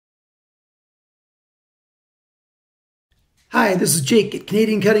Hi, this is Jake at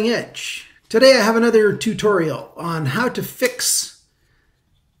Canadian Cutting Edge. Today I have another tutorial on how to fix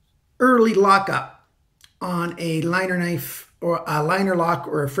early lockup on a liner knife or a liner lock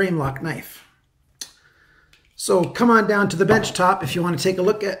or a frame lock knife. So come on down to the bench top if you want to take a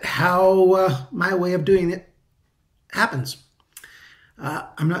look at how my way of doing it happens.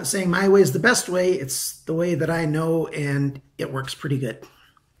 I'm not saying my way is the best way, it's the way that I know and it works pretty good.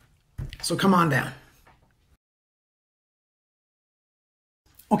 So come on down.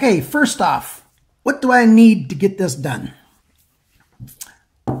 Okay, first off, what do I need to get this done?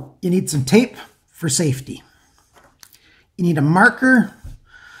 You need some tape for safety. You need a marker,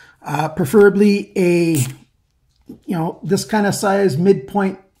 preferably a, this kind of size,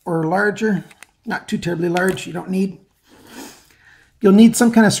 midpoint or larger, not too terribly large, you don't need. You'll need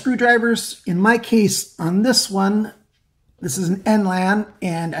some kind of screwdrivers. In my case, on this one, this is an Enlan,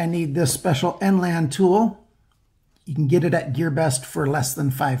 and I need this special Enlan tool. You can get it at GearBest for less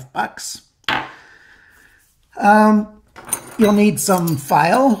than $5. You'll need some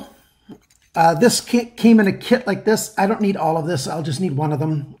file. This came in a kit like this. I don't need all of this. I'll just need one of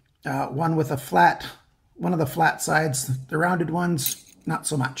them. One with one of the flat sides. The rounded ones, not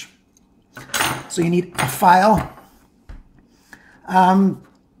so much. So you need a file.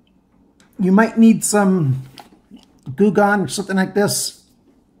 You might need some glue gun or something like this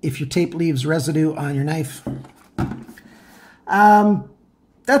if your tape leaves residue on your knife.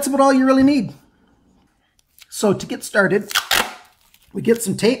 That's about all you really need. So to get started, we get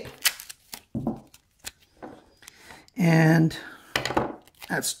some tape, and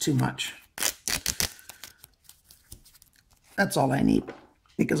that's too much. That's all I need,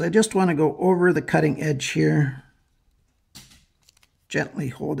 because I just want to go over the cutting edge here, gently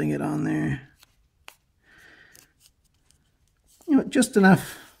holding it on there. Just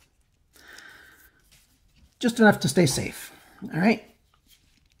enough to stay safe. All right,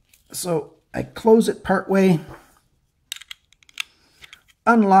 so I close it part way,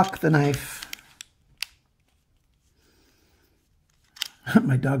 unlock the knife.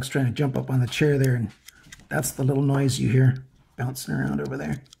 My dog's trying to jump up on the chair there, and that's the little noise you hear bouncing around over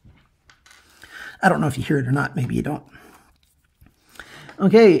there. I don't know if you hear it or not, maybe you don't.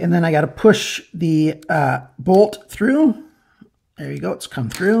 Okay, and then I got to push the bolt through. There you go, it's come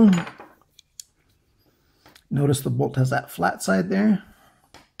through. Notice the bolt has that flat side there.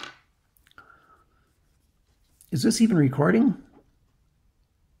 Is this even recording?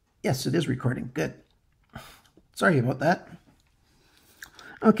 Yes, it is recording. Good. Sorry about that.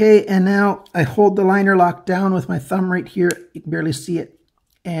 Okay, and now I hold the liner lock down with my thumb right here. You can barely see it.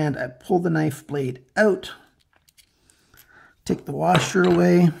 And I pull the knife blade out. Take the washer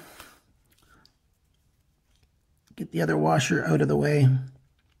away. Get the other washer out of the way.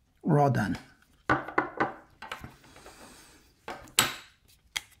 We're all done.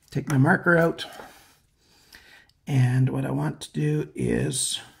 Take my marker out, and what I want to do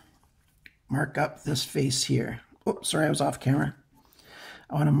is mark up this face here. Oh, sorry, I was off camera.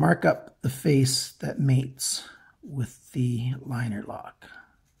 I want to mark up the face that mates with the liner lock.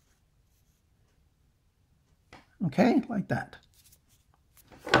 Okay, like that.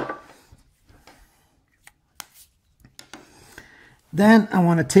 Then I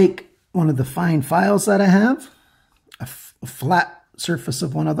want to take one of the fine files that I have, a flat surface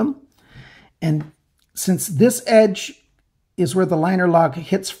of one of them, and since this edge is where the liner lock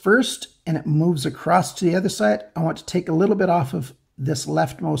hits first and it moves across to the other side, I want to take a little bit off of this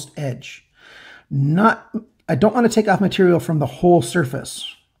leftmost edge. I don't want to take off material from the whole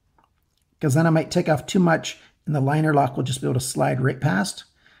surface, because then I might take off too much and the liner lock will just be able to slide right past.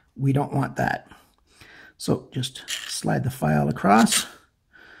 We don't want that. So just slide the file across.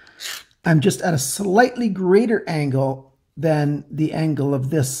 I'm just at a slightly greater angle than the angle of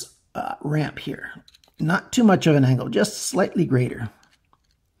this ramp here. Not too much of an angle, just slightly greater.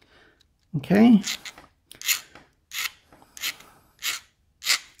 Okay.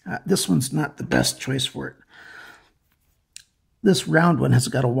 This one's not the best choice for it. This round one has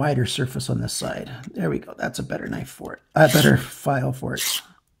got a wider surface on this side. There we go. That's a better knife for it. A better file for it.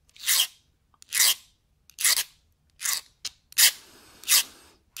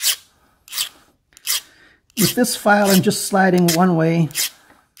 With this file, I'm just sliding one way.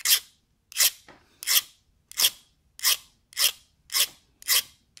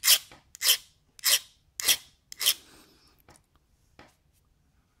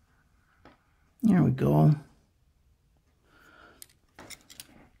 There we go.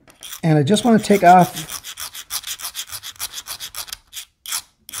 And I just want to take off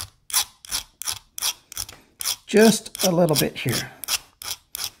just a little bit here.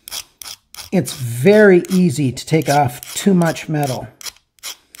 it's very easy to take off too much metal.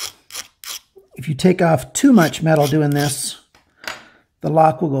 If you take off too much metal doing this, the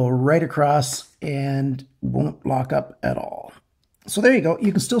lock will go right across and won't lock up at all. So there you go.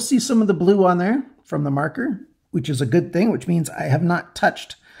 You can still see some of the blue on there from the marker, which is a good thing, which means I have not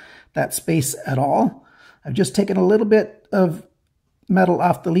touched that space at all. I've just taken a little bit of metal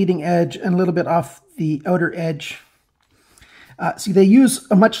off the leading edge and a little bit off the outer edge. See, they use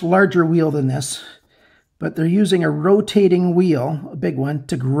a much larger wheel than this, but they're using a rotating wheel, a big one,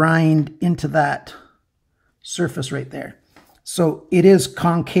 to grind into that surface right there. So it is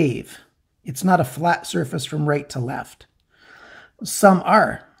concave. It's not a flat surface from right to left. Some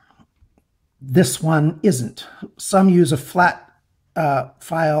are. This one isn't. Some use a flat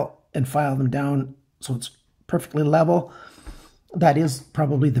file and file them down so it's perfectly level. That is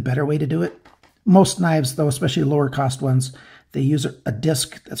probably the better way to do it. Most knives, though, especially lower cost ones, they use a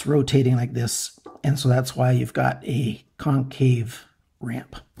disc that's rotating like this, and so that's why you've got a concave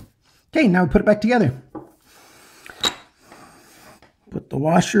ramp. Okay, now we put it back together. Put the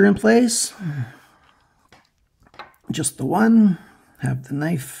washer in place. Just the one. Have the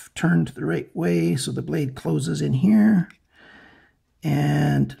knife turned the right way so the blade closes in here.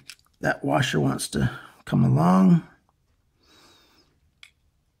 And that washer wants to come along.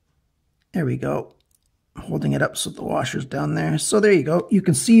 There we go. Holding it up so the washer's down there. So there you go. You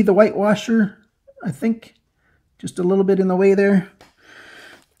can see the white washer, I think, just a little bit in the way there.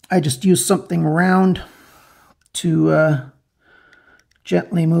 I just used something round to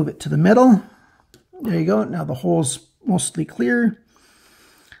gently move it to the middle. There you go. Now the hole's mostly clear.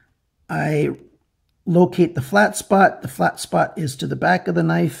 I locate the flat spot. The flat spot is to the back of the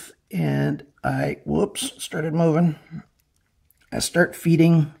knife, and started moving. I start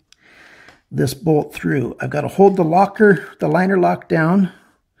feeding this bolt through. I've got to hold the liner lock down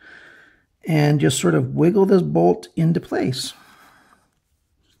and just sort of wiggle this bolt into place.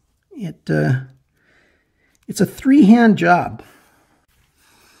 It's a 3-hand job.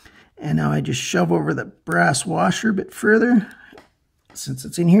 And now I just shove over the brass washer a bit further. Since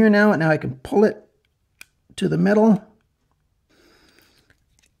it's in here now, and now I can pull it to the middle.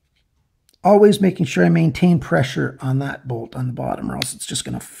 Always making sure I maintain pressure on that bolt on the bottom, or else it's just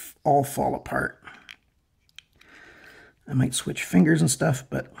going to all fall apart. I might switch fingers and stuff,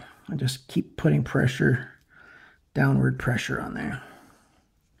 but I just keep putting pressure, downward pressure on there.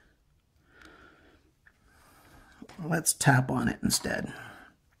 Let's tap on it instead.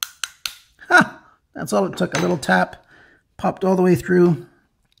 Ha! That's all it took, a little tap. Popped all the way through.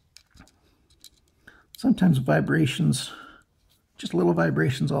 Sometimes vibrations, just little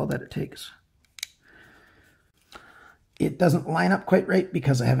vibrations, all that it takes. It doesn't line up quite right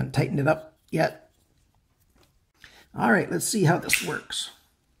because I haven't tightened it up yet. All right, let's see how this works.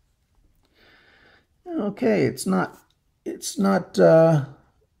 Okay, it's not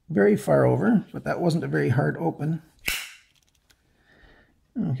very far over, but that wasn't a very hard open.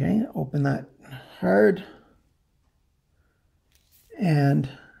 Okay, open that hard. And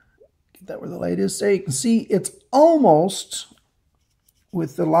get that where the light is. There you can see it's almost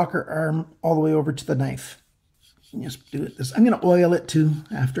with the locker arm all the way over to the knife. Just do it this. I'm going to oil it too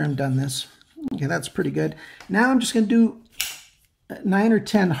after I'm done this. Okay, that's pretty good. Now I'm just going to do 9 or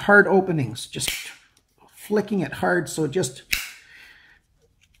 10 hard openings. Just flicking it hard so it just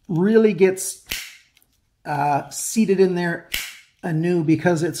really gets seated in there anew,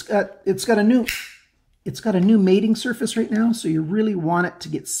 because it's got a new mating surface right now, so you really want it to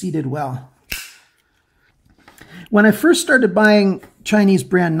get seated well. When I first started buying Chinese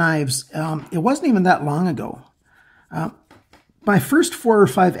brand knives, it wasn't even that long ago. My first 4 or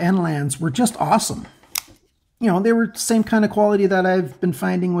 5 Enlans were just awesome. You know, they were the same kind of quality that I've been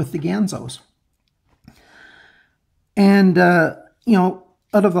finding with the Ganzos. And, you know,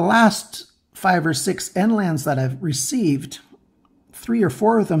 out of the last 5 or 6 Enlans that I've received, 3 or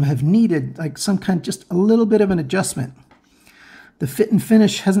 4 of them have needed like some kind, just a little bit of an adjustment. The fit and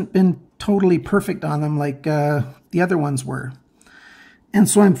finish hasn't been totally perfect on them like the other ones were. And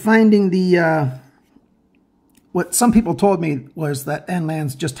so I'm finding what some people told me was that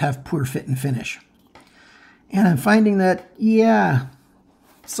Enlans just have poor fit and finish. And I'm finding that, yeah,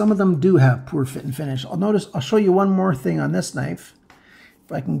 some of them do have poor fit and finish. I'll show you one more thing on this knife,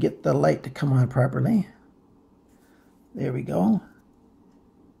 if I can get the light to come on properly. There we go.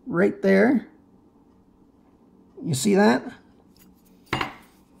 Right there. You see that?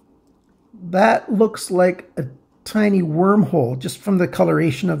 That looks like a tiny wormhole just from the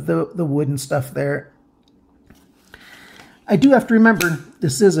coloration of the wood and stuff there. I do have to remember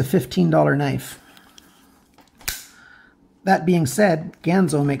this is a $15 knife. that being said,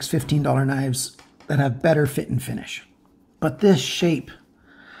 Ganzo makes $15 knives that have better fit and finish. But this shape,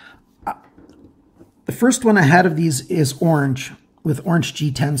 the first one I had of these is orange with orange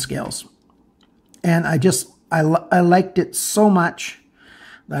G10 scales. And I liked it so much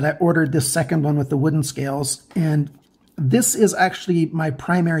that I ordered this second one with the wooden scales. And this is actually my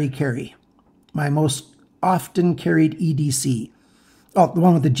primary carry, my most often carried EDC. Oh, the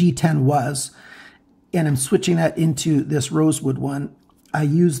one with the G10 was. And I'm switching that into this rosewood one. I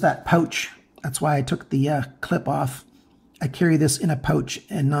use that pouch. That's why I took the clip off. I carry this in a pouch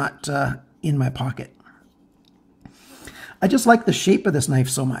and not in my pocket. I just like the shape of this knife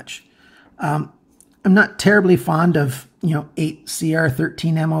so much. I'm not terribly fond of, 8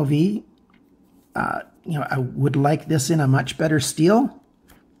 CR13 MOV. I would like this in a much better steel,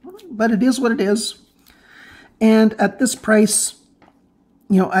 but it is what it is. And at this price,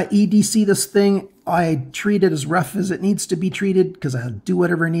 I EDC this thing. I treat it as rough as it needs to be treated because I'll do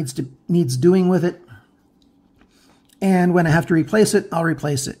whatever needs doing with it. And when I have to replace it, I'll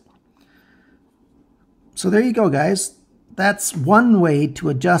replace it. So there you go, guys. That's one way to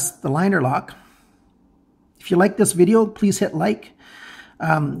adjust the liner lock. If you like this video, please hit like.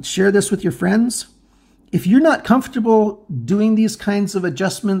 Share this with your friends. If you're not comfortable doing these kinds of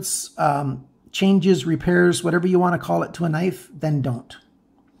adjustments, changes, repairs, whatever you want to call it to a knife, then don't.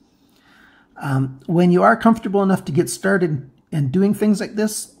 When you are comfortable enough to get started and doing things like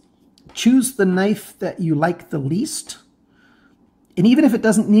this, choose the knife that you like the least. And even if it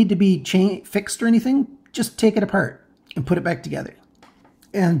doesn't need to be fixed or anything, just take it apart and put it back together.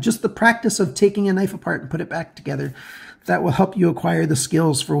 And just the practice of taking a knife apart and put it back together, that will help you acquire the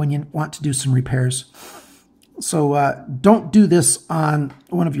skills for when you want to do some repairs. So don't do this on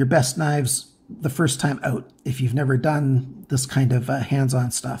one of your best knives the first time out if you've never done this kind of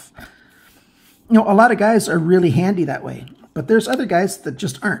hands-on stuff. A lot of guys are really handy that way, but there's other guys that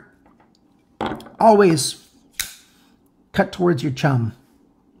just aren't. Always cut towards your chum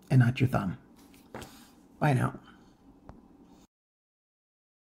and not your thumb. Bye now.